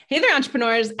Hey there,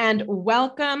 entrepreneurs, and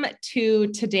welcome to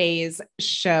today's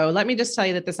show. Let me just tell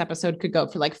you that this episode could go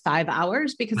for like 5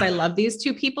 hours because I love these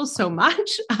two people so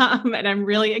much. And I'm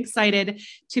really excited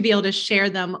to be able to share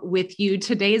them with you.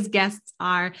 Today's guests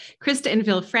are Krista and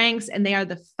Phil Franks, and they are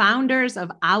the founders of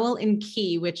Owl and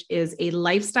Key, which is a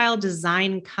lifestyle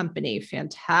design company.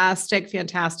 Fantastic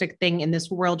thing in this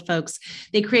world, folks.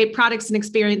 They create products and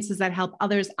experiences that help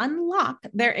others unlock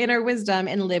their inner wisdom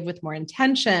and live with more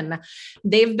intention.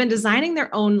 They've been designing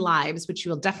their own lives, which you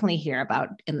will definitely hear about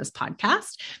in this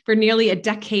podcast, for nearly a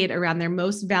decade around their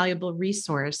most valuable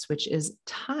resource, which is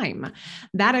time.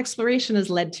 That exploration has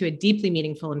led to a deeply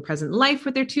meaningful and present life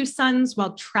with their two sons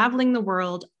while traveling the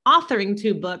world, authoring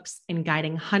 2 books, and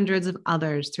guiding hundreds of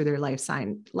others through their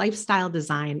lifestyle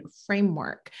design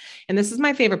framework. And this is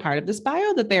my favorite part of this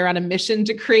bio, that they're on a mission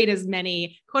to create as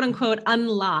many quote unquote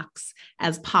unlocks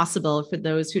as possible for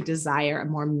those who desire a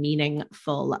more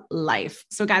meaningful life.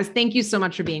 So guys, thank you so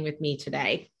much for being with me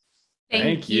today.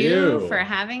 Thank you for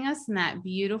having us in that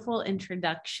beautiful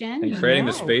introduction and creating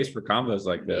the space for combos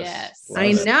like this. Yes,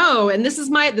 I know. And this is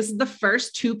the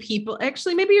first 2 people.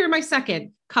 Actually, maybe you're my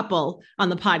second couple on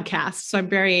the podcast. So I'm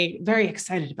very, very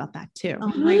excited about that too. Oh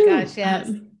my gosh.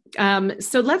 Yes.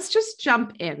 So let's just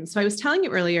jump in. So I was telling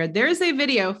you earlier, there is a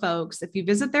video, folks, if you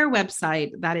visit their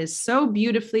website, that is so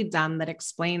beautifully done, that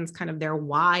explains kind of their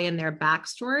why and their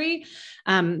backstory,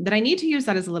 that I need to use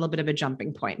that as a little bit of a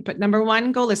jumping point. But number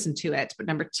 1, go listen to it. But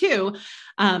number 2,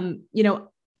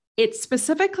 it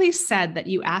specifically said that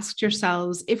you asked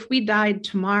yourselves, if we died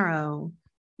tomorrow,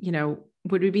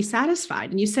 would we be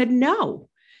satisfied? And you said no.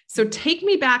 So take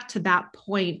me back to that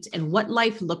point and what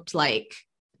life looked like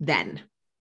then.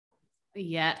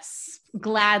 Yes,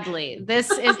 gladly. This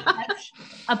is such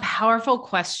a powerful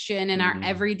question in our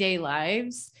everyday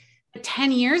lives.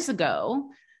 10 years ago,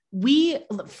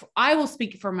 I will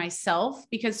speak for myself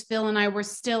because Phil and I were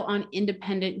still on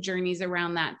independent journeys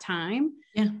around that time.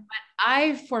 Yeah. But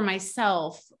I, for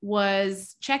myself,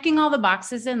 was checking all the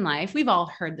boxes in life. We've all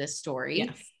heard this story,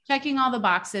 yes. Checking all the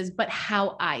boxes, but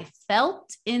how I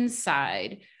felt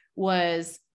inside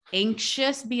was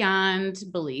anxious beyond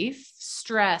belief,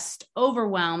 stressed,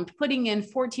 overwhelmed, putting in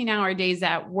 14-hour days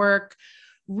at work.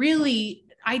 Really,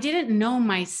 I didn't know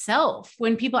myself.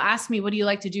 When people ask me, what do you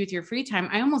like to do with your free time?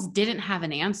 I almost didn't have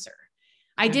an answer.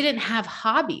 I didn't have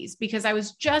hobbies because I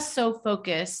was just so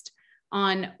focused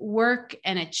on work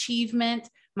and achievement.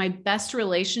 My best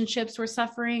relationships were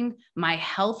suffering. My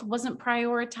health wasn't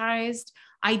prioritized.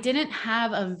 I didn't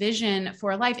have a vision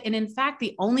for life. And in fact,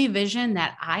 the only vision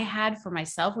that I had for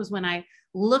myself was when I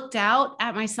looked out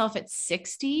at myself at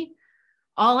 60,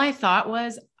 all I thought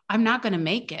was, I'm not going to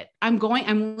make it. I'm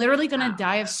literally going to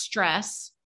die of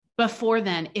stress before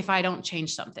then if I don't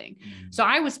change something. So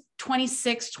I was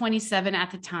 26, 27 at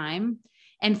the time.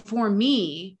 And for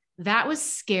me, that was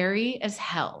scary as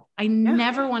hell. I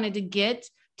never wanted to get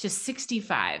to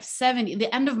 65, 70,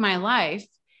 the end of my life,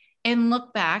 and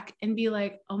look back and be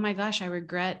like, oh my gosh, I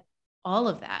regret all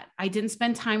of that. I didn't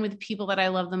spend time with the people that I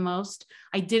love the most.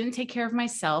 I didn't take care of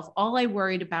myself. All I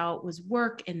worried about was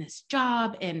work and this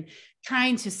job and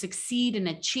trying to succeed and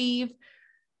achieve.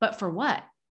 But for what?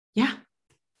 Yeah.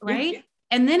 Right. Yeah.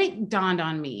 And then it dawned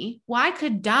on me, well, I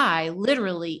could die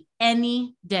literally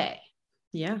any day.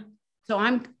 Yeah. So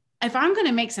if I'm going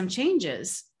to make some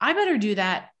changes, I better do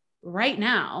that right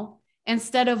now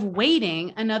instead of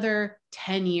waiting another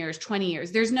 10 years, 20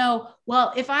 years. There's no,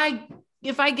 well, if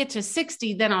I get to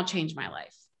 60, then I'll change my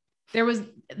life.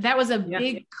 That was a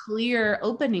big, clear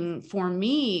opening for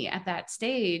me at that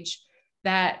stage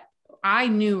that I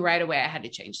knew right away I had to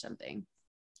change something.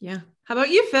 Yeah. How about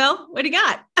you, Phil? What do you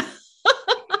got?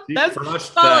 That's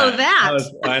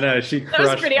that. I know she crushed.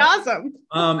 That was pretty awesome.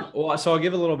 Well, so I'll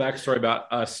give a little backstory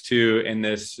about us too in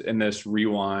this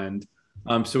rewind.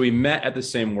 So we met at the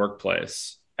same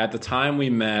workplace. At the time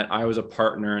we met, I was a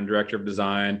partner and director of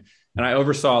design, and I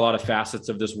oversaw a lot of facets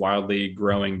of this wildly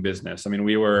growing business.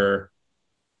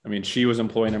 She was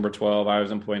employee number 12. I was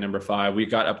employee number 5. We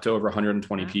got up to over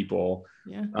 120 people.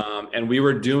 Yeah. And we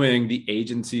were doing the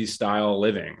agency style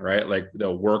living, right? Like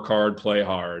the work hard, play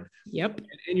hard. Yep.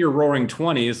 In your roaring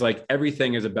 20s, like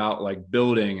everything is about like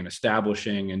building and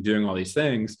establishing and doing all these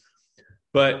things.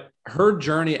 But her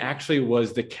journey actually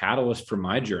was the catalyst for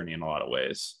my journey in a lot of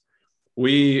ways.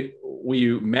 We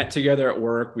met together at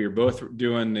work. We were both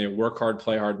doing the work hard,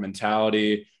 play hard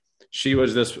mentality. She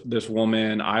was this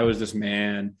woman, I was this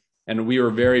man, and we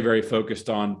were very, very focused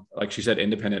on, like she said,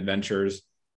 independent ventures.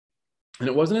 And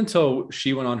it wasn't until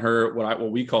she went on her,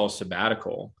 what we call a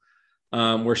sabbatical,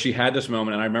 where she had this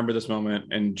moment. And I remember this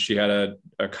moment, and she had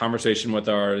a conversation with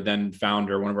our then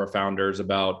founder, one of our founders,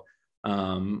 about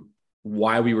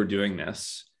why we were doing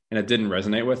this, and it didn't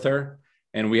resonate with her.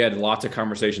 And we had lots of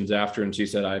conversations after, and she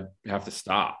said, I have to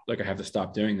stop. Like, I have to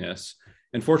stop doing this.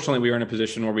 And fortunately, we were in a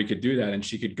position where we could do that, and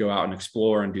she could go out and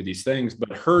explore and do these things.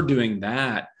 But her doing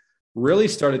that really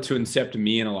started to incept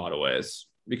me in a lot of ways,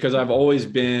 because I've always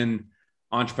been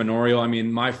entrepreneurial. I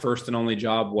mean, my first and only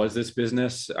job was this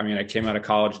business. I mean, I came out of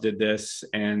college, did this,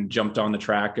 and jumped on the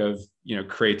track of,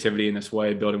 creativity in this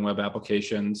way, building web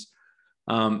applications.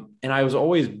 And I was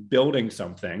always building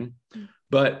something,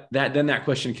 but that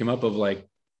question came up of like,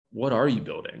 what are you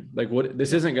building? Like,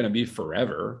 this isn't going to be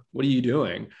forever. What are you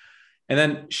doing? And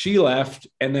then she left,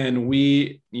 and then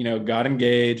we, got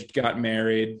engaged, got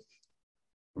married,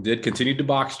 continued to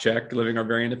box check, living our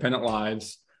very independent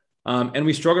lives. And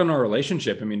we struggled in our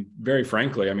relationship. I mean, very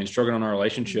frankly, struggled in our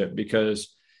relationship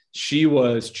because she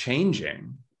was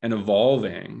changing and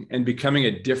evolving and becoming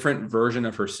a different version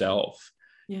of herself.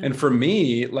 Yeah. And for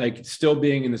me, like, still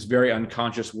being in this very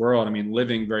unconscious world,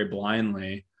 living very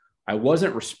blindly, I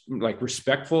wasn't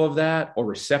respectful of that or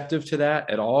receptive to that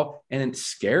at all. And it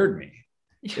scared me.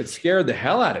 It scared the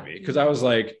hell out of me, because I was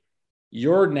like,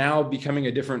 you're now becoming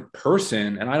a different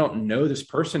person, and I don't know this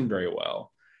person very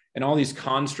well. And all these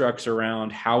constructs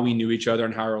around how we knew each other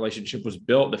and how our relationship was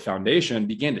built, the foundation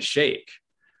began to shake.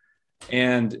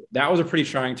 And that was a pretty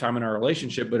trying time in our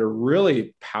relationship, but a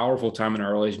really powerful time in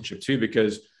our relationship too,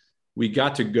 because we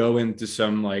got to go into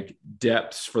some like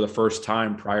depths for the first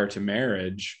time prior to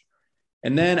marriage.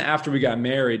 And then after we got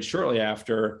married, shortly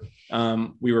after,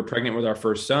 we were pregnant with our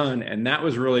first son. And that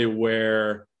was really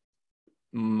where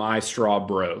my straw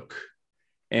broke.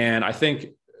 And I think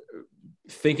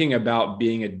thinking about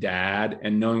being a dad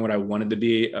and knowing what I wanted to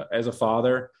be as a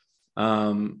father,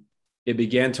 it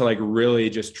began to like really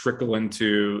just trickle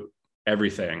into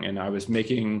everything. And I was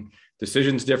making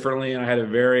decisions differently. And I had a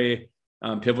very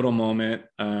pivotal moment.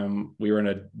 We were in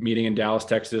a meeting in Dallas,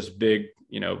 Texas, big,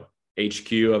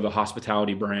 HQ of a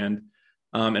hospitality brand.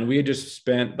 And we had just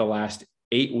spent the last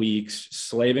 8 weeks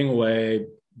slaving away,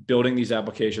 building these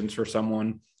applications for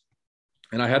someone.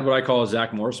 And I had what I call a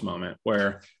Zach Morris moment,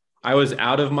 where I was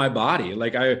out of my body.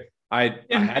 Like I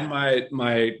had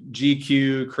my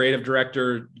GQ creative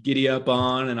director giddy up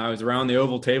on, and I was around the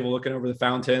oval table looking over the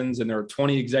fountains, and there were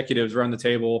 20 executives around the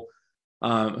table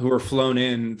who were flown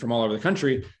in from all over the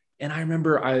country. And I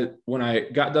remember when I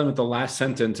got done with the last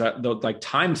sentence, the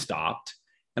time stopped,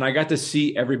 and I got to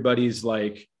see everybody's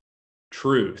like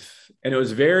truth. And it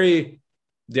was very,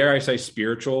 dare I say,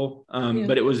 spiritual,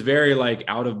 but it was very like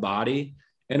out of body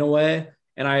in a way.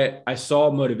 And I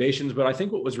saw motivations, but I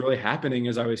think what was really happening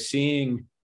is I was seeing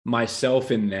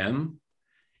myself in them,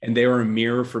 and they were a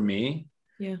mirror for me.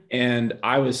 Yeah. And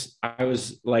I was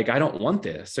like, I don't want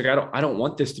this. Like, I don't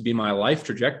want this to be my life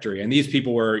trajectory. And these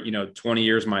people were, 20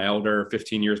 years my elder,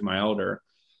 15 years my elder.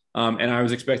 And I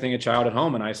was expecting a child at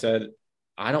home. And I said,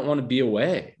 I don't want to be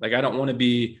away. Like, I don't want to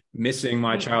be missing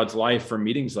my child's life for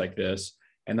meetings like this.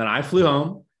 And then I flew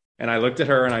home, and I looked at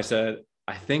her and I said,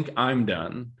 I think I'm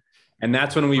done. And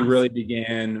that's when we really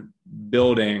began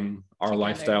building our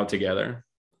lifestyle together.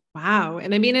 Wow.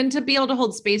 And and to be able to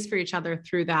hold space for each other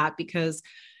through that, because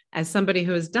as somebody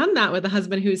who has done that with a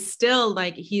husband who's still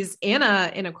like, he's in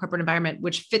a corporate environment,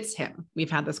 which fits him.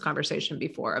 We've had this conversation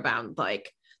before about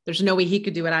like, there's no way he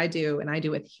could do what I do and I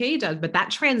do what he does. But that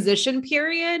transition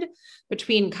period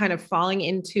between kind of falling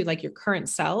into like your current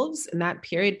selves in that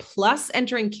period, plus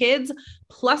entering kids,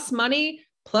 plus money,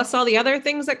 plus all the other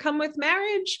things that come with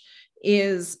marriage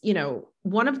is,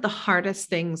 one of the hardest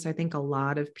things I think a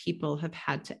lot of people have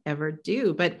had to ever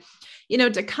do. But,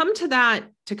 to come to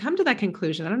that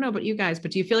conclusion, I don't know about you guys, but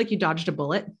do you feel like you dodged a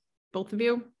bullet, both of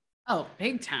you? Oh,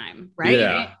 big time. Right.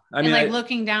 Yeah.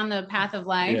 Looking down the path of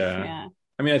life. Yeah.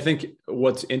 I think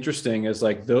what's interesting is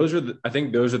like, those are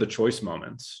the choice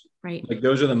moments, right? Like,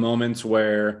 those are the moments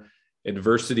where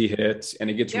adversity hits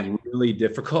and it gets really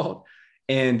difficult,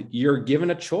 and you're given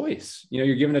a choice.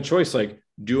 You're given a choice. Like,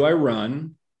 do I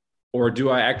run, or do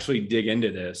I actually dig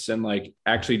into this and like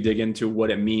actually dig into what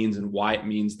it means and why it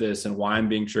means this and why I'm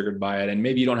being triggered by it? And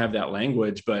maybe you don't have that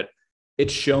language, but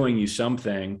it's showing you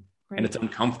something, right, and it's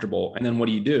uncomfortable. And then what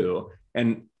do you do?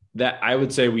 And that, I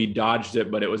would say we dodged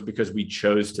it, but it was because we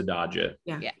chose to dodge it.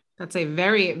 Yeah. That's a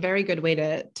very, very good way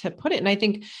to put it. And I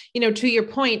think, to your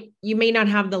point, you may not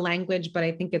have the language, but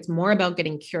I think it's more about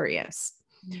getting curious.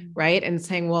 Right. And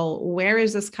saying, well, where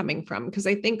is this coming from? Because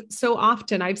I think so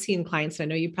often I've seen clients,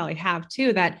 and I know you probably have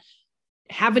too, that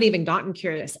haven't even gotten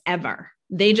curious ever.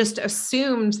 they just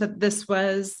assumed that this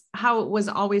was how it was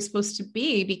always supposed to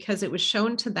be because it was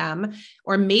shown to them,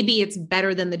 or maybe it's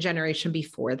better than the generation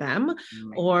before them,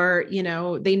 or, you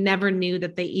know, they never knew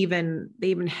that they even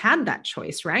had that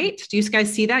choice, right? Do you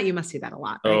guys see that? You must see that a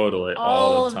lot, right? Totally.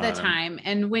 All of the time.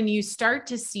 And when you start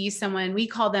to see someone, we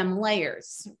call them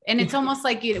layers, and it's almost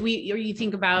like you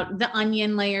think about the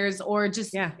onion layers, or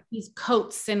just these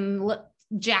coats and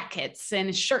jackets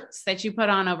and shirts that you put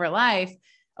on over life,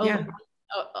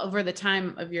 over the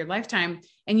time of your lifetime.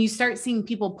 And you start seeing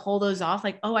people pull those off,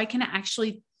 like, oh, I can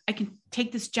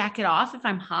take this jacket off if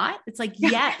I'm hot. It's like,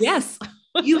 yes,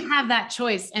 you have that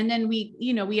choice. And then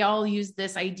we all use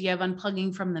this idea of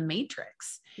unplugging from the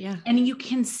matrix. Yeah. And you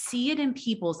can see it in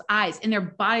people's eyes, in their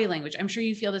body language. I'm sure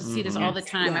you see this all the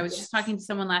time. I was just talking to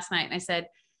someone last night, and I said,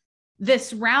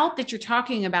 this route that you're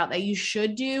talking about that you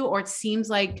should do, or it seems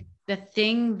like the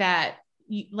thing that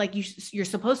you're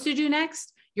supposed to do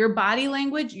next, your body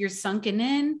language, you're sunken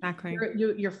in, exactly.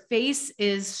 Your face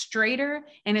is straighter.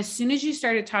 And as soon as you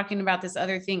started talking about this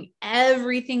other thing,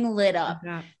 everything lit up,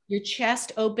 your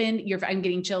chest opened, I'm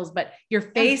getting chills, but your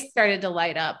face started to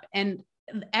light up. And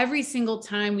every single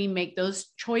time we make those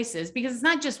choices, because it's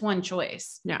not just one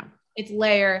choice. No. It's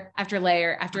layer after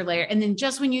layer after layer. And then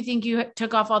just when you think you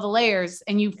took off all the layers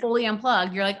and you fully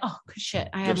unplugged, you're like, oh shit,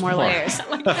 I have more layers.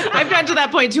 I've gotten to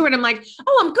that point too. And I'm like,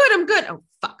 oh, I'm good. Oh,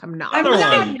 fuck, I'm not good.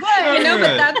 You know,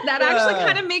 but that actually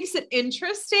kind of makes it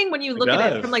interesting when you look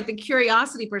at it from like the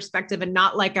curiosity perspective, and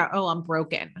not like I'm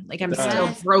broken. Like I'm still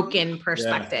broken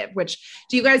perspective, which,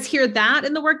 do you guys hear that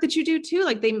in the work that you do too?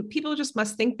 Like people just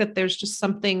must think that there's just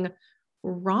something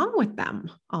wrong with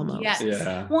them almost. Yes.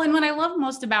 Yeah. Well, and what I love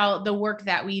most about the work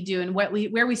that we do, and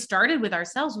where we started with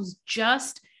ourselves, was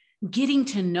just getting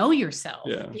to know yourself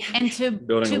and to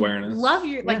building awareness, love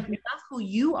love who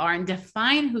you are and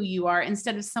define who you are,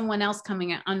 instead of someone else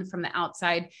coming in from the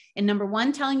outside. And number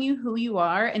one, telling you who you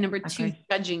are. And number two,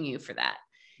 judging you for that.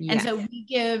 Yes. And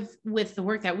so with the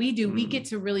work that we do, we get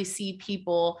to really see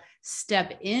people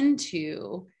step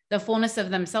into the fullness of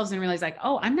themselves and realize like,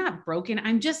 oh, I'm not broken.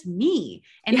 I'm just me.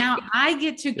 And now I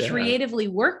get to creatively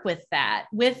work with that,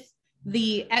 with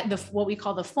the what we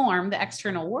call the form, the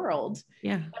external world.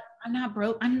 Yeah. But I'm not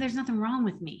broke. There's nothing wrong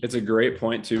with me. It's a great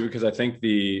point too, because I think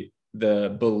the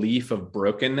belief of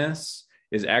brokenness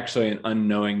is actually an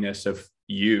unknowingness of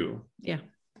you. Yeah.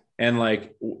 And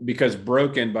like, because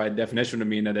broken by definition would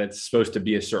mean that it's supposed to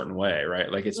be a certain way,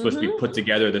 right? Like it's supposed to be put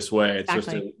together this way. It's supposed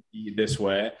to be this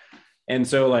way. And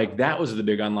so like, that was the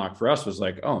big unlock for us, was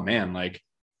like, oh man, like,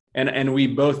 and we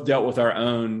both dealt with our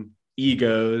own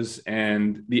egos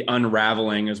and the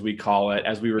unraveling, as we call it,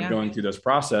 as we were going through those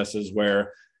processes,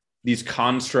 where these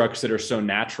constructs that are so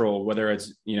natural, whether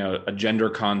it's, you know, a gender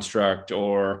construct,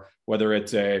 or whether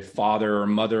it's a father or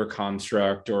mother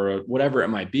construct, or whatever it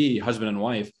might be, husband and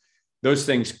wife, those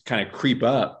things kind of creep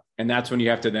up. And that's when you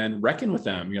have to then reckon with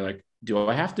them. You're like, do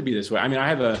I have to be this way? I mean, I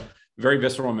have a very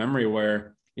visceral memory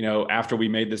where, you know, after we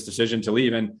made this decision to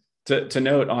leave, and to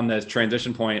note on this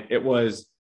transition point,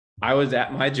 I was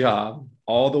at my job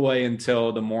all the way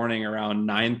until the morning around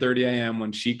 9:30 a.m.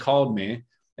 when she called me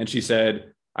and she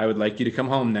said, I would like you to come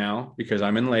home now because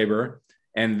I'm in labor.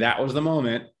 And that was the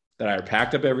moment that I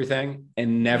packed up everything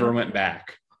and never went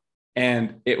back.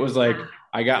 And it was like,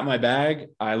 I got my bag,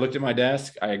 I looked at my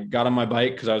desk, I got on my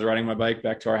bike because I was riding my bike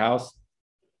back to our house.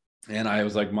 And I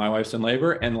was like, my wife's in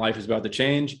labor and life is about to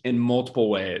change in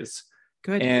multiple ways.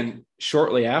 Good. And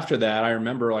shortly after that, I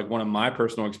remember like one of my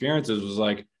personal experiences was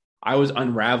like, I was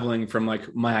unraveling from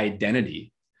like my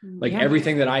identity. Like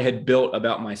everything that I had built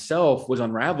about myself was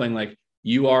unraveling. Like,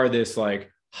 you are this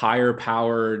like higher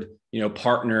powered, you know,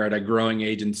 partner at a growing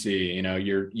agency. You know,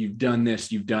 you've done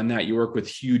this, you've done that. You work with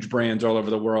huge brands all over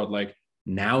the world. Like,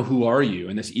 now who are you?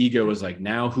 And this ego was like,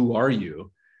 now who are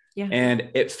you? Yeah.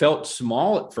 And it felt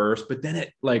small at first, but then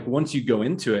it, like, once you go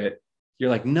into it, you're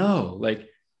like, no, like,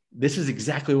 this is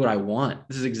exactly what I want.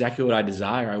 This is exactly what I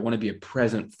desire. I want to be a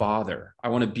present father. I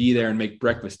want to be there and make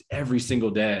breakfast every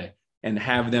single day and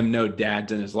have them know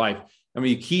dad's in his life. I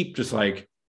mean, you keep just like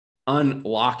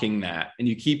unlocking that, and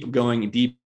you keep going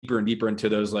deeper and deeper into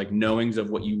those like knowings of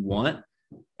what you want.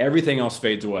 Everything else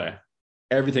fades away.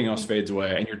 Everything else fades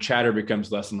away, and your chatter becomes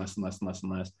less and less and less and less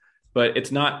and less. But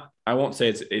it's not, I won't say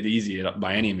it's easy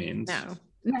by any means.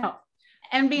 No.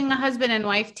 And being a husband and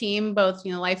wife team, both,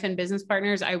 you know, life and business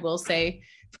partners, I will say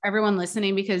for everyone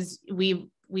listening, because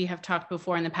we have talked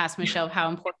before in the past, Michelle, of how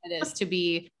important it is to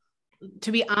be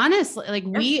honest. Like,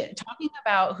 we talking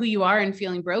about who you are and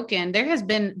feeling broken, there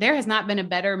has not been a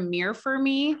better mirror for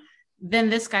me than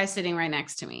this guy sitting right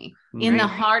next to me. In the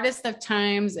hardest of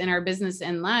times in our business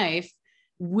and life,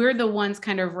 we're the ones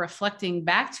kind of reflecting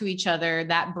back to each other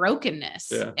that brokenness.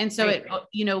 Yeah. And so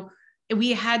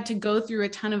we had to go through a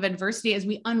ton of adversity as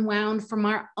we unwound from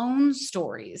our own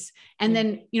stories. And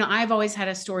then, I've always had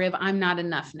a story of I'm not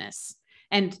enoughness.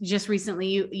 And just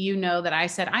recently, you know that I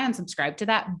said I unsubscribed to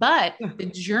that, but the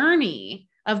journey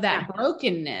of that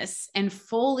brokenness and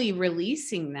fully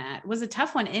releasing that was a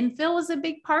tough one. And Phil was a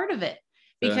big part of it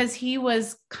because he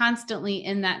was constantly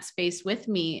in that space with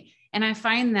me. And I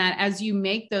find that as you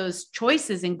make those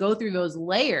choices and go through those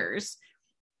layers,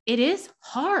 it is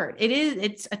hard.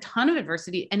 It's a ton of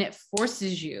adversity, and it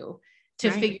forces you to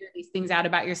figure these things out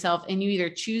about yourself. And you either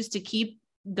choose to keep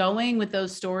going with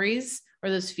those stories or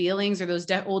those feelings or those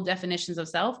old definitions of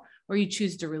self, or you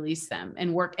choose to release them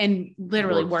and work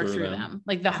through them.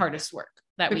 Like the hardest work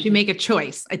if you make a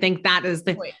choice. I think that is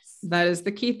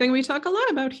the key thing we talk a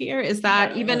lot about here, is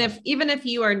that even if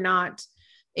you are not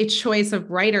a choice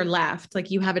of right or left, like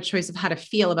you have a choice of how to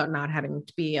feel about not having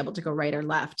to be able to go right or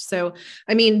left. So,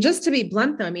 I mean, just to be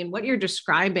blunt though, I mean, what you're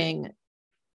describing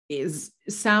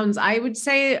sounds, I would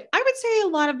say a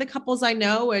lot of the couples I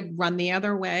know would run the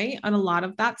other way on a lot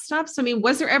of that stuff. So, I mean,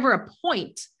 was there ever a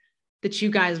point that you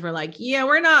guys were like, yeah,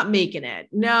 we're not making it?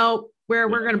 No, we're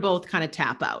going to both kind of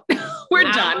tap out. We're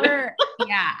done. We both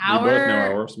know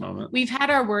our worst moment. We've had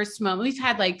our worst moment. We've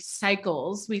had like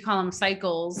cycles. We call them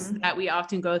cycles that we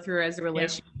often go through as a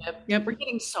relationship. Yep. We're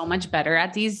getting so much better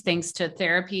at these thanks to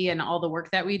therapy and all the work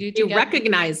that we do together. You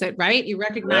recognize it, right? You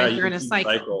recognize you're in a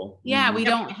cycle. Yeah, we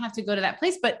don't have to go to that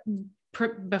place. But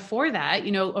before that,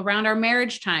 around our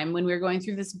marriage time, when we were going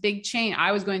through this big change,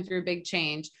 I was going through a big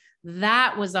change.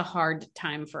 That was a hard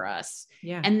time for us.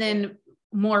 Yeah. And then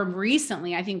more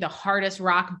recently, I think the hardest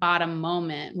rock bottom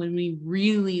moment when we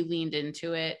really leaned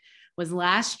into it was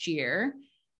last year.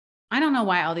 I don't know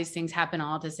why all these things happen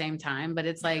all at the same time, but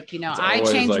it's like, I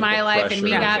changed my life and we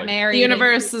got married. The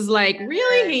universe is like,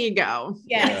 really? Here you go.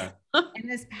 Yes. Yeah.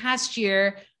 And this past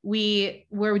year, we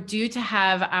were due to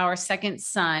have our second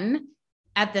son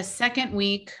at the second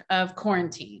week of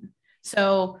quarantine.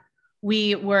 So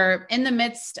we were in the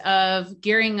midst of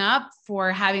gearing up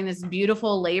for having this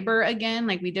beautiful labor again,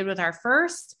 like we did with our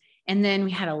first. And then we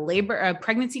had a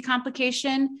pregnancy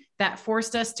complication that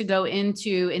forced us to go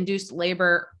into induced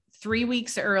labor 3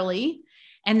 weeks early.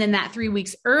 And then that 3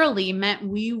 weeks early meant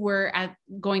we were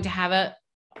going to have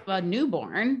a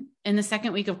newborn in the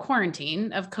second week of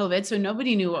quarantine of COVID. So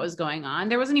nobody knew what was going on.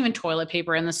 There wasn't even toilet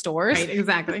paper in the stores. Right,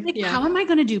 exactly. Like, how am I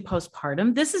going to do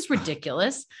postpartum? This is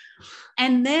ridiculous.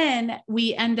 And then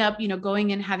we end up,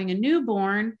 going and having a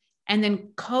newborn, and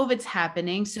then COVID's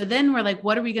happening. So then we're like,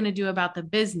 what are we going to do about the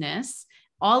business?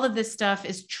 All of this stuff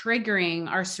is triggering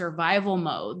our survival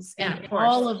modes and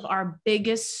all of our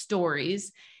biggest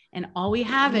stories. And all we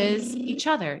have is each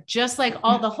other, just like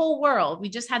the whole world. We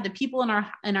just had the people in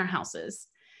our houses.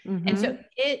 Mm-hmm. And so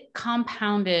it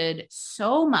compounded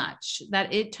so much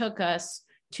that it took us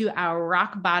to our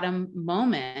rock bottom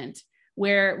moment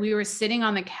where we were sitting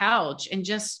on the couch and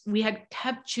we had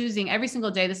kept choosing every single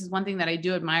day. This is one thing that I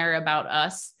do admire about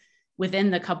us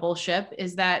within the coupleship,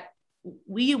 is that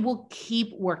we will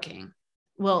keep working.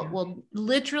 We'll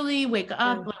literally wake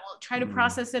up. We'll try to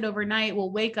process it overnight.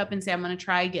 We'll wake up and say, I'm going to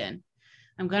try again.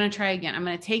 I'm going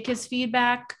to take his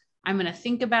feedback. I'm going to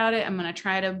think about it. I'm going to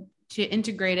try to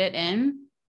integrate it in.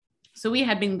 So we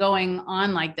had been going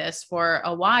on like this for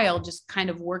a while, just kind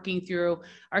of working through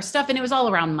our stuff. And it was all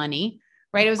around money,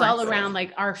 right? It was all around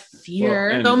like our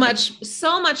fear. So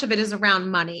much of it is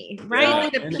around money, right?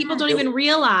 That people don't even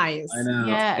realize. I know.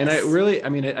 Yes.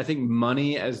 And I think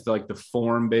money as like the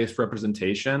form-based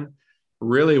representation,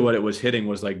 really what it was hitting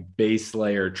was like base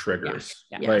layer triggers,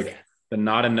 like the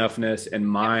not enoughness, and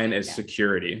mine is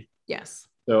security. Yes.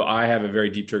 So I have a very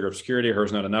deep trigger of security,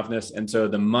 hers not enoughness. And so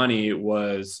the money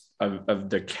was of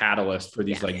the catalyst for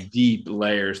these like deep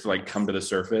layers to like come to the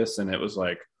surface. And it was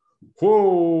like,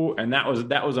 whoa. And that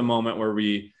was a moment where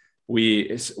we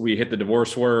hit the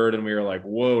divorce word, and we were like,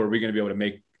 whoa, are we going to be able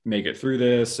to make it through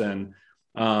this? And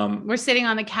we're sitting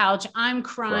on the couch. I'm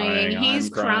crying. He's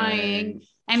crying.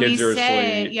 And we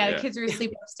say, the kids are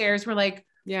asleep upstairs. We're like,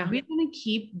 are we going to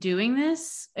keep doing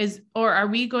this? Or are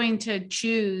we going to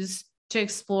choose to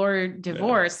explore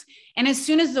divorce? And as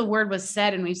soon as the word was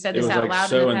said, and we've said this out loud,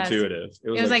 so intuitive.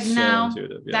 It was like no,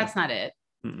 intuitive. That's not it.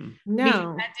 Mm-mm. No,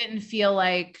 because that didn't feel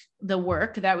like the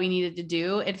work that we needed to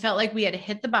do. It felt like we had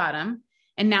hit the bottom,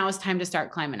 and now it's time to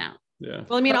start climbing out. Yeah.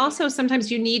 Well, I mean, also sometimes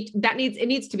it needs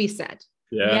to be said.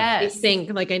 Yeah. I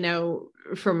think, like, I know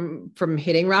from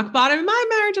hitting rock bottom in my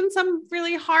marriage and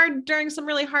during some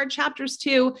really hard chapters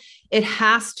too, it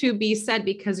has to be said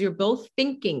because you're both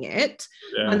thinking it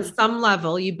on some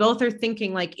level. You both are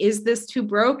thinking like, is this too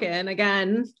broken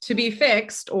again to be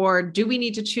fixed, or do we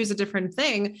need to choose a different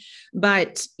thing?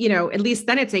 But, at least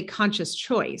then it's a conscious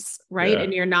choice, right?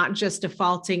 And you're not just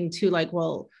defaulting to like,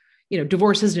 well,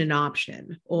 divorce isn't an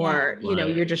option, or,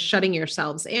 you're just shutting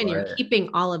yourselves in, you're keeping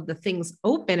all of the things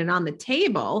open and on the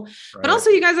table, but also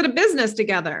you guys had a business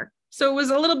together. So it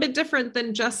was a little bit different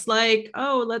than just like,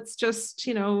 oh, let's just,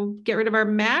 get rid of our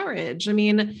marriage. I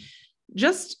mean,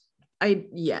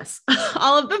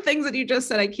 all of the things that you just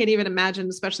said, I can't even imagine,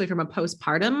 especially from a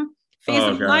postpartum phase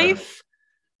of life.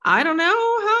 I don't know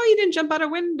how you didn't jump out a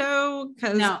window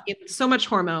because so much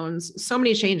hormones, so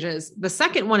many changes. The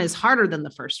second one is harder than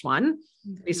the first one,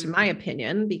 at least in my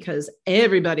opinion, because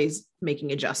everybody's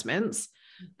making adjustments.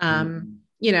 And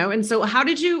so how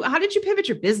did you pivot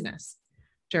your business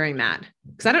during that?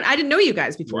 Because I didn't know you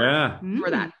guys before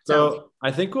that. So I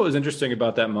think what was interesting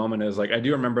about that moment is like, I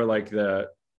do remember like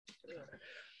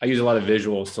I use a lot of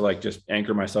visuals to like just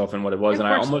anchor myself in what it was. And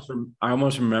I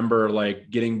almost remember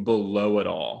like getting below it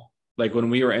all. Like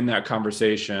when we were in that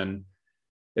conversation,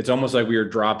 it's almost like we were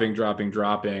dropping.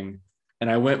 And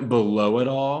I went below it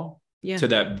all to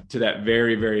that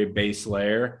very, very base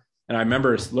layer. And I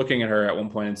remember looking at her at one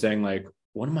point and saying like,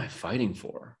 what am I fighting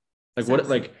for? Like,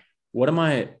 what am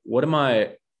I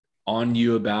on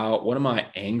you about? What am I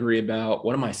angry about?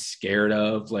 What am I scared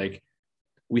of? Like,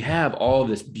 we have all of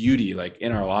this beauty, like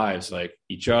in our lives, like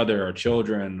each other, our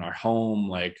children, our home,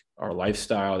 like our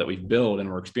lifestyle that we've built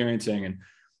and we're experiencing. And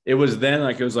it was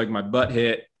like my butt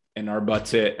hit and our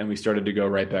butts hit and we started to go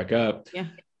right back up. Yeah.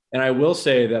 And I will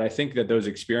say that I think that those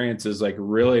experiences like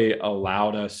really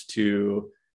allowed us to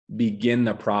begin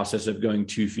the process of going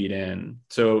 2 feet in.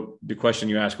 So the question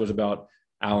you asked was about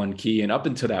Allen Key. And up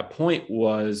until that point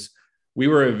we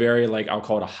were a very, like, I'll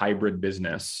call it a hybrid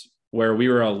business, where we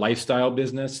were a lifestyle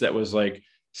business that was like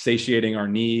satiating our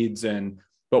needs.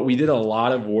 But we did a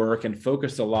lot of work and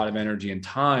focused a lot of energy and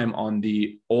time on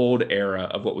the old era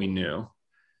of what we knew.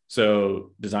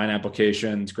 So design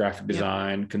applications, graphic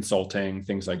design, consulting,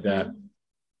 things like that.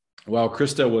 While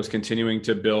Krista was continuing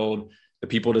to build the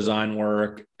people design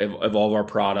work, evolve our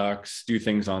products, do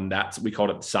things on that. We called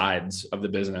it sides of the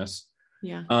business.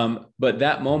 Yeah. But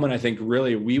that moment, I think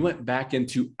really we went back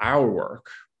into our work.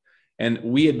 And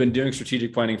we had been doing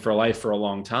strategic planning for life for a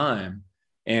long time.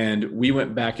 And we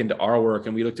went back into our work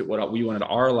and we looked at what we wanted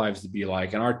our lives to be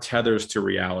like and our tethers to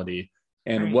reality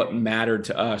and what mattered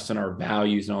to us and our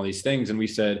values and all these things. And we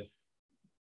said,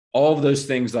 all of those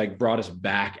things like brought us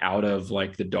back out of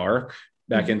like the dark,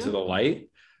 back into the light.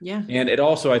 Yeah. And it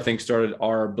also, I think, started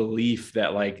our belief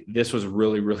that like, this was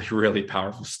really, really, really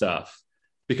powerful stuff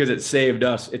because it saved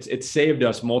us. It's saved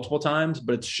us multiple times,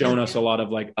 but it's shown us a lot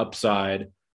of like upside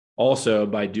also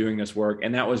by doing this work.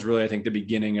 And that was really, I think, the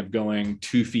beginning of going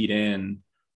 2 feet in,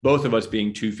 both of us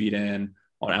being 2 feet in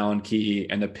on Allen Key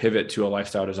and the pivot to a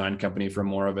lifestyle design company from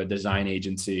more of a design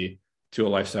agency to a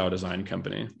lifestyle design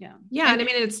company. Yeah. Yeah. And I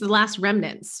mean, it's the last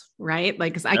remnants, right?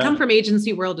 Like, cause I come from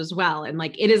agency world as well. And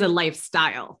like, it is a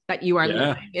lifestyle that you are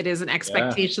living. It is an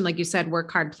expectation. Like you said,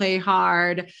 work hard, play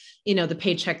hard, the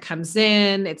paycheck comes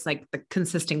in, it's like the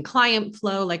consistent client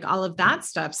flow, like all of that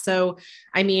stuff. So,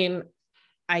 I mean,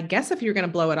 I guess if you're going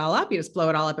to blow it all up, you just blow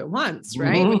it all up at once,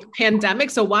 right? With the pandemic.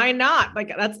 So why not?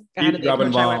 Like that's kind of the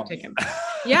approach I would have taken.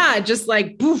 Yeah. Just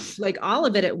like, poof, like all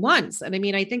of it at once. And I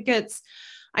mean, I think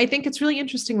it's really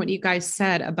interesting what you guys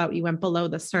said about you went below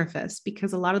the surface,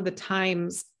 because a lot of the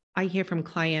times I hear from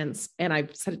clients, and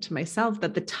I've said it to myself,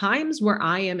 that the times where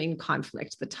I am in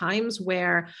conflict, the times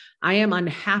where I am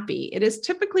unhappy, it is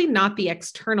typically not the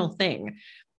external thing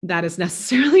that is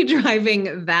necessarily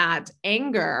driving that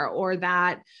anger or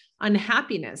that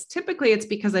unhappiness. Typically it's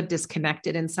because I've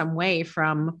disconnected in some way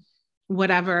from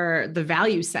whatever the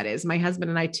value set is. My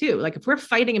husband and I too, like if we're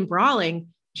fighting and brawling,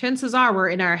 chances are we're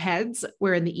in our heads,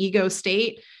 we're in the ego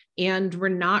state, and we're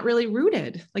not really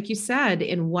rooted, like you said,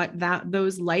 in what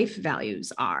those life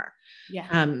values are.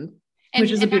 Yeah.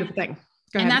 Which is a beautiful thing.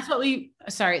 And that's what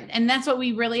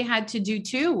we really had to do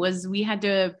too, was we had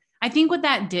to, I think what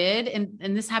that did,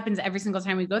 and this happens every single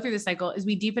time we go through the cycle, is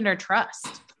we deepened our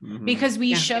trust because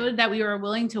we showed that we were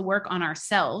willing to work on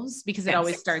ourselves, because it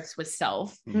always starts with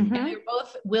self. And we were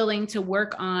both willing to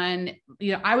work on,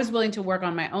 I was willing to work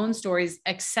on my own stories,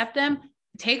 accept them,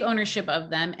 take ownership of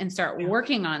them, and start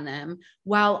working on them,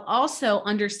 while also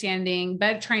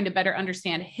trying to better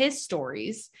understand his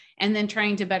stories, and then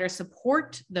trying to better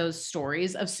support those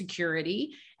stories of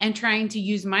security and trying to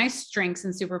use my strengths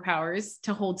and superpowers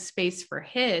to hold space for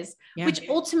his, which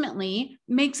ultimately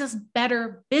makes us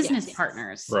better business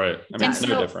partners. Right. I mean, it's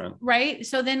no different. Right.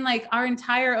 So then like our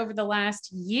entire, over the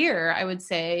last year, I would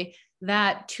say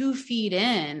that 2 feet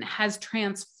in has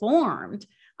transformed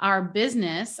our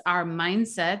business, our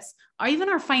mindsets, or even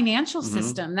our financial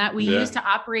system that we use to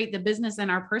operate the business and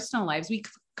our personal lives. We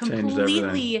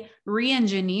completely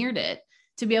re-engineered it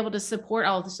to be able to support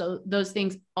all those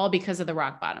things, all because of the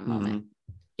rock bottom moment.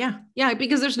 Yeah.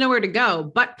 Because there's nowhere to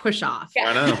go but push off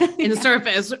in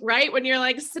surface, right? When you're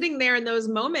like sitting there in those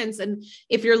moments. And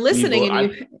if you're listening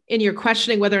and you're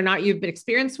questioning whether or not you've been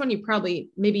experienced one,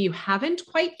 maybe you haven't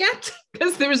quite yet,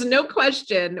 because there's no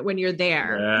question when you're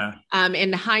there.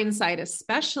 In hindsight,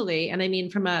 especially. And I mean,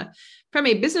 from a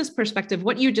business perspective,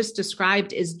 what you just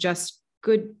described is just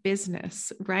good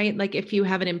business, right? Like if you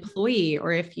have an employee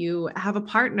or if you have a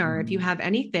partner, if you have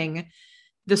anything,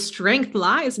 the strength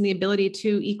lies in the ability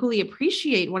to equally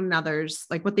appreciate one another's,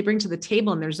 like what they bring to the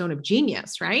table in their zone of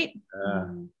genius. Right.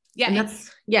 Go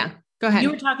ahead.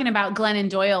 You were talking about Glennon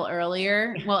Doyle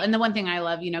earlier. Well, and the one thing I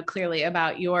love, clearly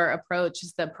about your approach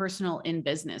is the personal in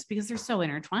business, because they're so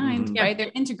intertwined, right?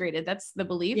 They're integrated. That's the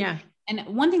belief. Yeah. And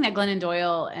one thing that Glennon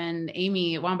Doyle and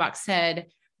Amy Wambach said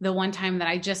the one time that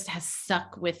I just has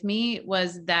stuck with me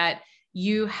was that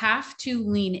you have to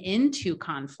lean into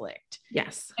conflict.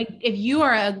 Yes. Like if you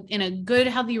are in a good,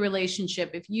 healthy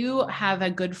relationship, if you have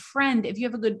a good friend, if you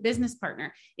have a good business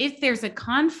partner, if there's a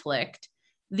conflict,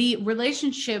 the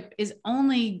relationship is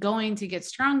only going to get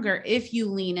stronger if you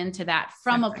lean into that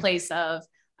from a place of,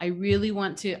 I really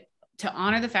want to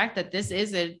honor the fact that this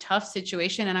is a tough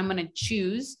situation and I'm going to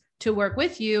choose to work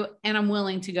with you and I'm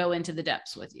willing to go into the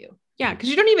depths with you. Yeah. Because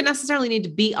you don't even necessarily need to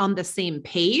be on the same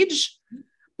page,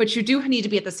 but you do need to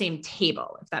be at the same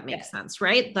table, if that makes sense,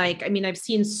 right? Like, I mean, I've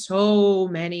seen so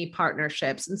many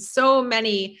partnerships and so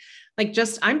many, like,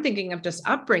 I'm thinking of just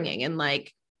upbringing and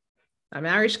like, I'm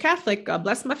Irish Catholic, God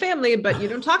bless my family, but you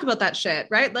don't talk about that shit,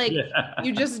 right? Like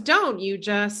you just don't, you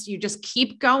just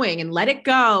keep going and let it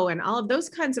go. And all of those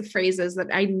kinds of phrases that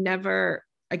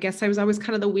I guess I was always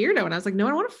kind of the weirdo. And I was like, no, I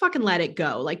don't want to fucking let it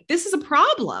go. Like, this is a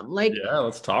problem. Like,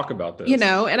 let's talk about this,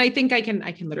 and I think I can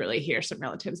literally hear some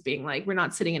relatives being like, we're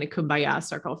not sitting in a kumbaya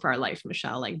circle for our life,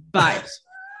 Michelle. Like, but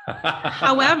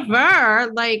however,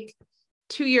 like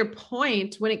to your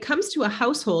point, when it comes to a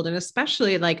household and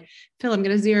especially like, Phil, I'm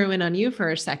going to zero in on you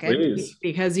for a second. Please.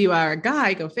 Because you are a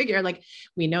guy, go figure, like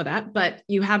we know that, but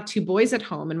you have 2 boys at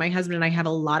home and my husband and I have a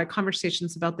lot of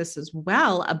conversations about this as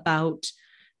well, about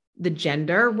the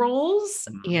gender roles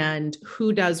and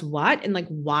who does what. And like,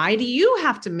 why do you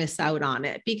have to miss out on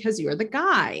it? Because you're the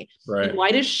guy. Right. And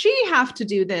why does she have to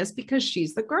do this? Because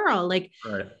she's the girl. Like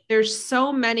there's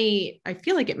so many, I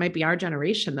feel like it might be our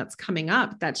generation that's coming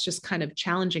up. That's just kind of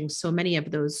challenging so many of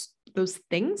those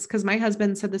things. Cause my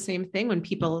husband said the same thing when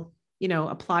people,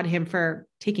 applaud him for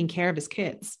taking care of his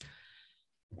kids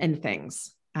and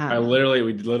things. We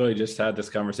literally just had this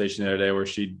conversation the other day where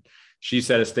she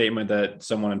said a statement that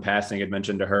someone in passing had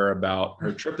mentioned to her about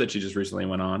her trip that she just recently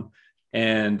went on.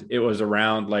 And it was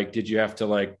around like, did you have to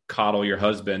like coddle your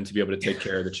husband to be able to take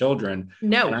care of the children?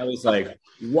 No. And I was like,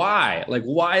 why? Like,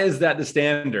 why is that the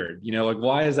standard? Like,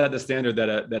 why is that the standard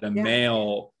that a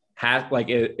male has, like,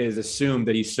 is assumed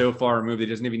that he's so far removed that he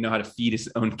doesn't even know how to feed his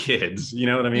own kids? You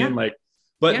know what I mean? Like,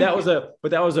 that was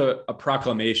a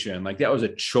proclamation. Like that was a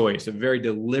choice, a very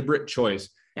deliberate choice.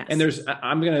 Yes. And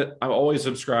I'm always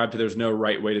subscribed to, there's no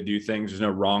right way to do things. There's no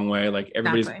wrong way. Like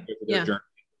everybody's their journey.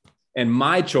 And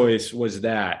my choice was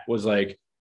like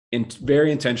very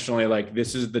intentionally, like,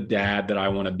 this is the dad that I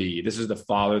want to be. This is the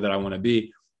father that I want to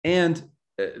be. And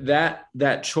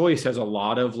that choice has a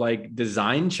lot of like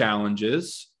design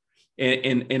challenges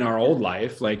in our old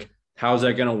life. Like, how's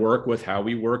that going to work with how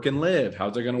we work and live?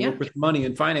 How's that going to work with money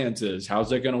and finances? How's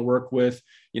that going to work with,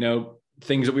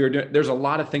 things that we were doing? There's a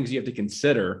lot of things you have to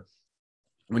consider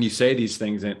when you say these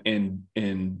things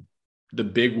in the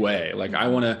big way. Like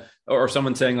or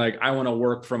someone saying like, I want to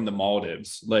work from the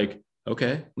Maldives. Like,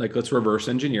 okay, like let's reverse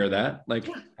engineer that. Like,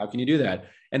 how can you do that?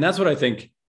 And that's what I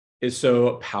think is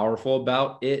so powerful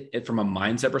about it from a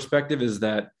mindset perspective, is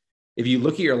that if you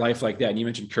look at your life like that, and you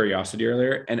mentioned curiosity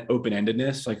earlier and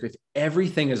open-endedness, like if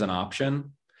everything is an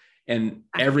option and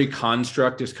every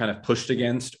construct is kind of pushed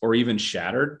against or even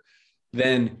shattered,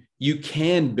 then you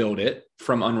can build it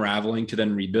from unraveling to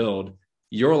then rebuild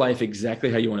your life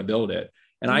exactly how you want to build it.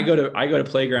 And I go to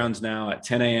playgrounds now at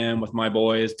 10 a.m. with my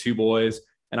boys, 2 boys,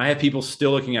 and I have people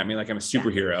still looking at me like I'm a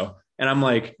superhero. And I'm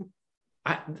like,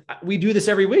 we do this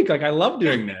every week. Like, I love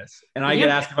doing this. And I get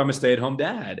asked if I'm a stay-at-home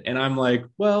dad. And I'm like,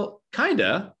 well,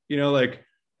 kinda, like,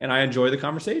 and I enjoy the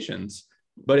conversations.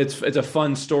 But it's a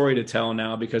fun story to tell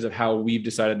now because of how we've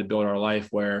decided to build our life,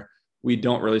 where we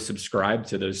don't really subscribe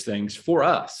to those things for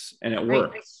us, and it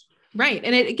works. Right.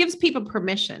 And it gives people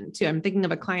permission to. I'm thinking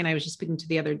of a client I was just speaking to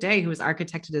the other day who has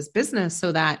architected his business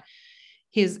so that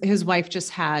his wife just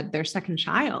had their second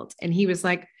child. And he's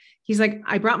like,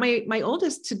 I brought my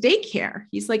oldest to daycare.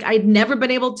 He's like, I'd never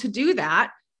been able to do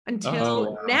that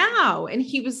until now. And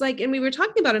he was like, and we were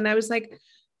talking about it, and I was like,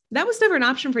 that was never an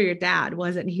option for your dad,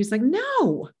 was it? And he was like,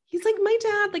 no. He's like, my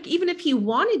dad, like, even if he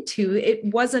wanted to, it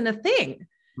wasn't a thing.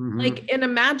 Like, and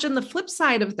imagine the flip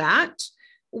side of that,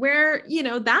 where,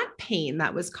 that pain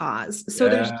that was caused. So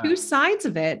there's two sides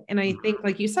of it. And I think,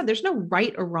 like you said, there's no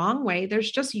right or wrong way. There's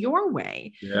just your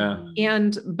way. Yeah.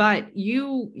 But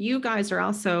you guys are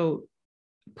also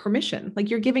permission, like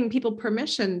you're giving people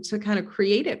permission to kind of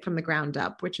create it from the ground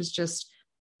up, which is just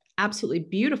absolutely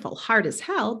beautiful, hard as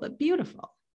hell, but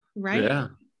beautiful. Right. Yeah.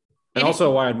 And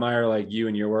also why I admire like you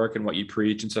and your work and what you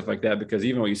preach and stuff like that, because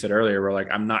even what you said earlier, we're like,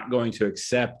 I'm not going to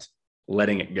accept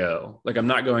letting it go. Like, I'm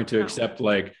not going to accept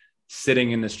like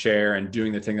sitting in this chair and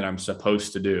doing the thing that I'm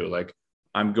supposed to do. Like,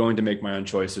 I'm going to make my own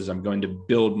choices. I'm going to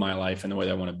build my life in the way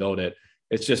that I want to build it.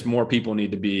 It's just more people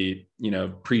need to be,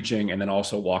 preaching and then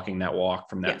also walking that walk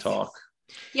from that talk.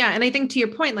 Yeah. And I think to your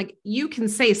point, like you can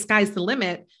say sky's the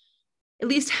limit, at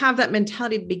least have that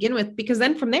mentality to begin with, because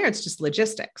then from there, it's just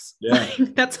logistics. Yeah.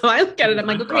 That's how I look at it. I'm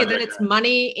like, okay, then it's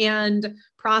money and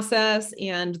process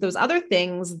and those other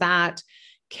things that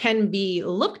can be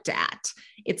looked at.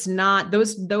 It's not,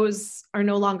 those are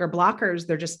no longer blockers.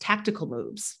 They're just tactical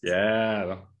moves.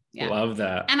 Yeah. Love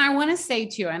that. And I want to say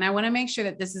too, and I want to make sure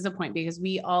that this is a point because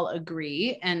we all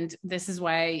agree. And this is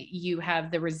why you have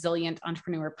the Resilient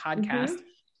Entrepreneur podcast,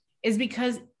 is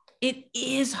because it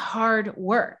is hard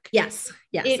work. Yes,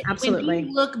 absolutely. When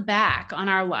we look back on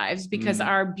our lives, because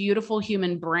our beautiful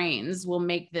human brains will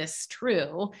make this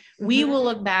true, we will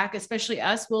look back, especially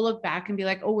us, we'll look back and be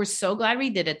like, oh, we're so glad we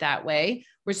did it that way.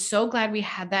 We're so glad we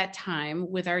had that time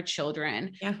with our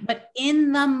children. Yeah. But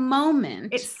in the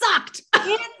moment, it sucked.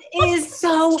 It is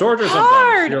so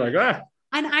hard. You're like,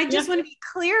 And I just want to be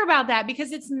clear about that,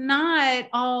 because it's not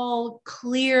all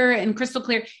clear and crystal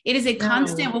clear. It is a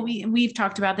constant, well, we've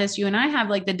talked about this. You and I have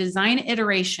like the design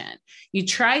iteration. You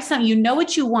try some,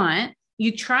 what you want,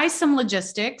 you try some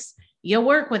logistics, you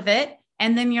work with it.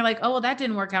 And then you're like, oh, well, that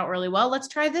didn't work out really well. Let's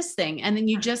try this thing. And then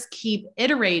you just keep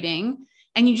iterating,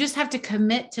 and you just have to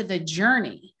commit to the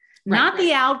journey, not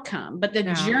the outcome, but the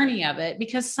journey of it.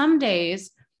 Because some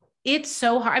days it's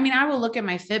so hard. I mean, I will look at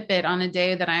my Fitbit on a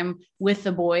day that I'm with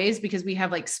the boys, because we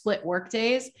have like split work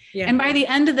days. Yeah. And by the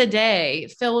end of the day,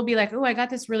 Phil will be like, oh, I got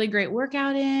this really great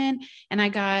workout in, and I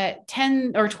got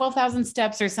 10 or 12,000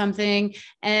 steps or something.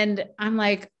 And I'm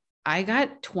like, I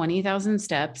got 20,000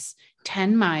 steps,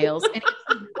 10 miles. And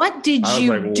what did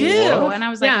you do? What? And I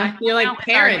was like, you're like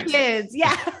parents. Kids.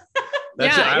 Yeah.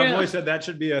 I've always said that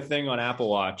should be a thing on Apple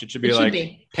Watch. It should be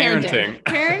parenting.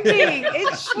 Parenting.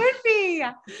 It should be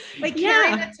like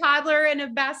carrying a toddler in a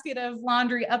basket of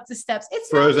laundry up the steps. It's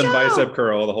frozen bicep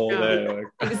curl the whole day.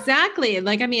 Exactly.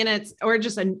 Like, I mean, or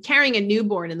just carrying a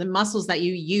newborn and the muscles that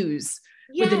you use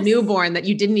with a newborn that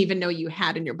you didn't even know you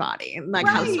had in your body, and like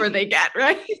how sore they get,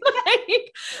 right?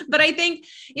 But I think,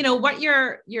 what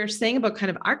you're saying about kind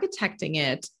of architecting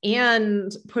it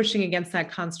and pushing against that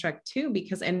construct too,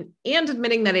 because, and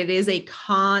admitting that it is a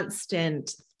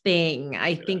constant thing.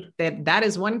 I think that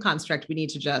is one construct we need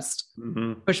to just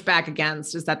push back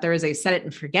against, is that there is a set it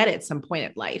and forget it at some point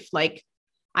in life. Like,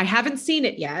 I haven't seen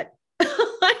it yet.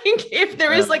 Like, if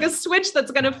there is like a switch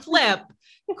that's going to flip,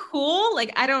 cool.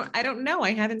 Like, I don't know.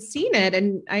 I haven't seen it,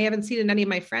 and I haven't seen it in any of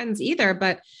my friends either,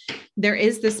 but there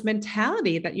is this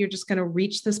mentality that you're just going to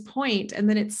reach this point and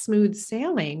then it's smooth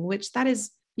sailing, which that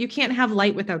is, you can't have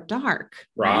light without dark.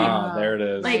 Right? There it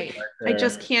is. Like, I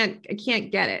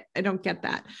can't get it. I don't get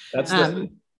that.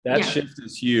 That shift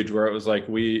is huge, where it was like,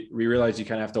 we realized you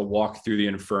kind of have to walk through the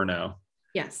inferno.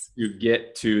 Yes. You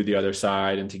get to the other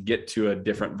side and to get to a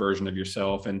different version of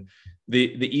yourself. And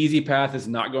the easy path is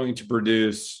not going to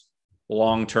produce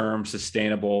long-term,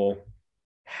 sustainable,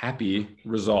 happy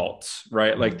results,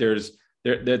 right? Like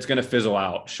that's going to fizzle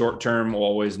out. Short-term will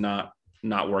always not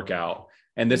work out.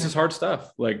 And this is hard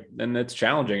stuff. Like, and it's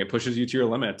challenging. It pushes you to your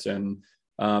limits. And,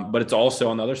 but it's also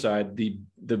on the other side,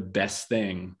 the best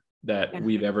thing that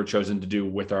we've ever chosen to do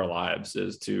with our lives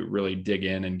is to really dig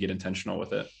in and get intentional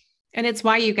with it. And it's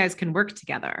why you guys can work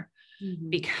together.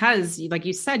 because like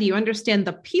you said, you understand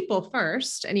the people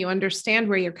first and you understand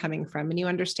where you're coming from and you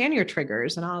understand your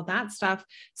triggers and all of that stuff.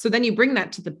 So then you bring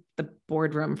that to the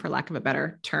boardroom, for lack of a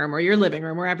better term, or your living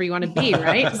room, wherever you want to be.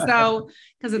 Right. So,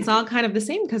 because it's all kind of the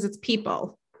same, because it's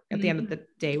people. At the end of the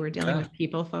day, we're dealing with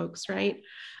people, folks. Right.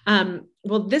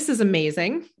 Well, this is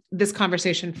amazing. This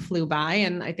conversation flew by.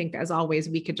 And I think, as always,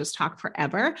 we could just talk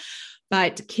forever.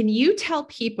 But can you tell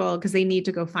people, because they need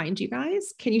to go find you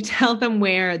guys, can you tell them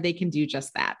where they can do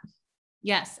just that?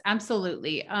 Yes,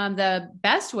 absolutely. The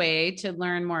best way to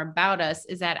learn more about us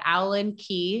is at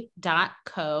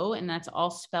owlandkey.co, and that's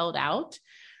all spelled out.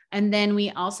 And then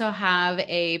we also have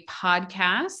a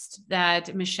podcast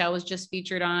that Michelle was just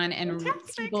featured on, and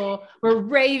people were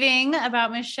raving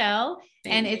about Michelle.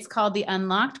 And it's called the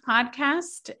Unlocked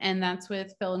Podcast. And that's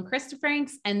with Phil and Krista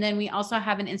Franks. And then we also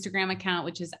have an Instagram account,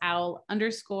 which is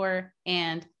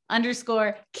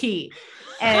owl_and_key.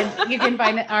 And you can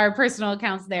find our personal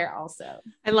accounts there also.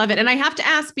 I love it. And I have to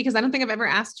ask, because I don't think I've ever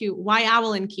asked you, why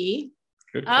Owl and Key?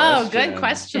 Good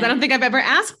question. I don't think I've ever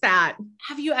asked that.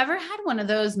 Have you ever had one of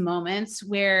those moments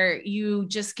where you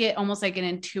just get almost like an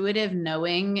intuitive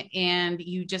knowing and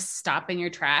you just stop in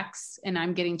your tracks? And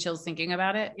I'm getting chills thinking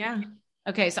about it. Yeah.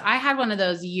 Okay. So I had one of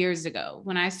those years ago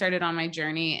when I started on my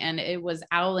journey, and it was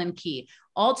Owl and Key,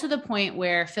 all to the point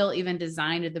where Phil even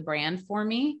designed the brand for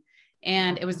me.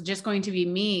 And it was just going to be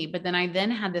me. But then I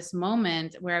had this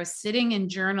moment where I was sitting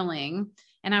and journaling,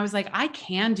 and I was like, I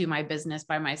can do my business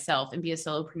by myself and be a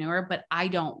solopreneur, but I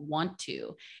don't want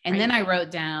to. And then I wrote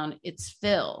down, it's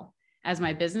Phil as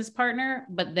my business partner,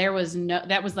 but that was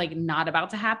like not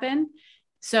about to happen.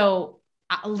 So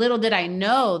little did I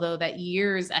know, though, that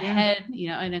years ahead,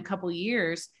 in a couple of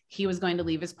years, he was going to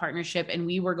leave his partnership and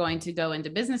we were going to go into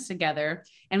business together.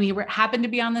 And we happened to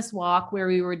be on this walk where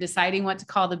we were deciding what to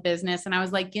call the business. And I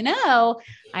was like, I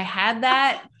had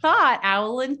that thought,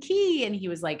 Owl and Key. And he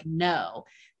was like, no.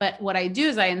 But what I do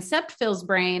is I incept Phil's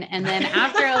brain. And then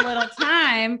after a little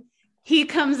time, he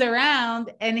comes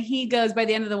around and he goes, by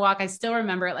the end of the walk, I still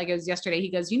remember it like it was yesterday.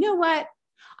 He goes, you know what?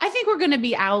 I think we're going to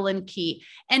be Owl and Key.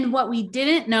 And what we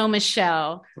didn't know,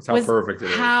 Michelle, was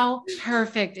how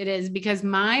perfect it is, because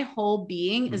my whole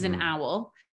being is an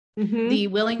owl. Mm-hmm. The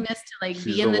willingness to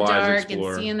be in the dark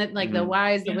explorer. And seeing that the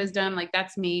wise, the wisdom,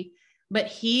 that's me. But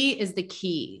he is the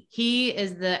key. He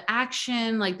is the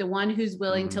action, the one who's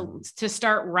willing to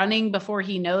start running before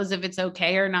he knows if it's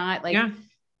okay or not.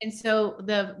 And so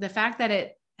the fact that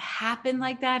it happened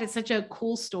like that is such a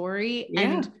cool story. Yeah.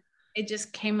 And it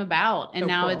just came about. And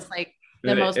now it's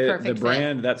the most perfect the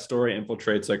brand fit. That story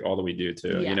infiltrates all that we do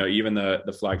too. Yeah. Even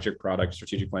the flagship product,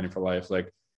 strategic planning for life,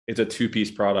 it's a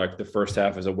 2-piece product. The first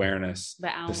half is awareness.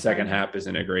 The second half is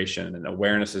integration, and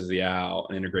awareness is the owl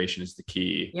and integration is the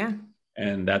key. Yeah.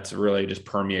 And that's really just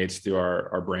permeates through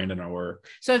our brand and our work.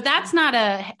 So if that's not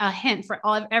a hint for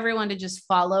everyone to just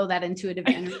follow that intuitive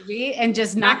energy and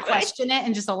just not question it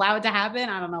and just allow it to happen,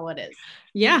 I don't know what is.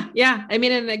 Yeah. Yeah. I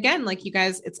mean, and again, you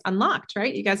guys, it's unlocked,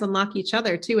 right? You guys unlock each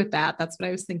other too with that. That's what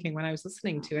I was thinking when I was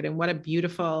listening to it. And what a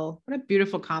beautiful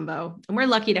combo. And we're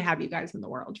lucky to have you guys in the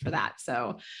world for that.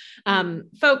 So,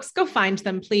 folks, go find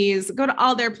them, please. Go to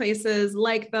all their places,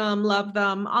 like them, love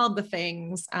them, all of the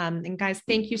things. And guys,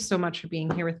 thank you so much for being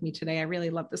here with me today. I really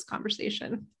love this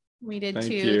conversation. We did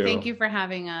too. Thank you for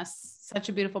having us. Such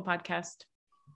a beautiful podcast.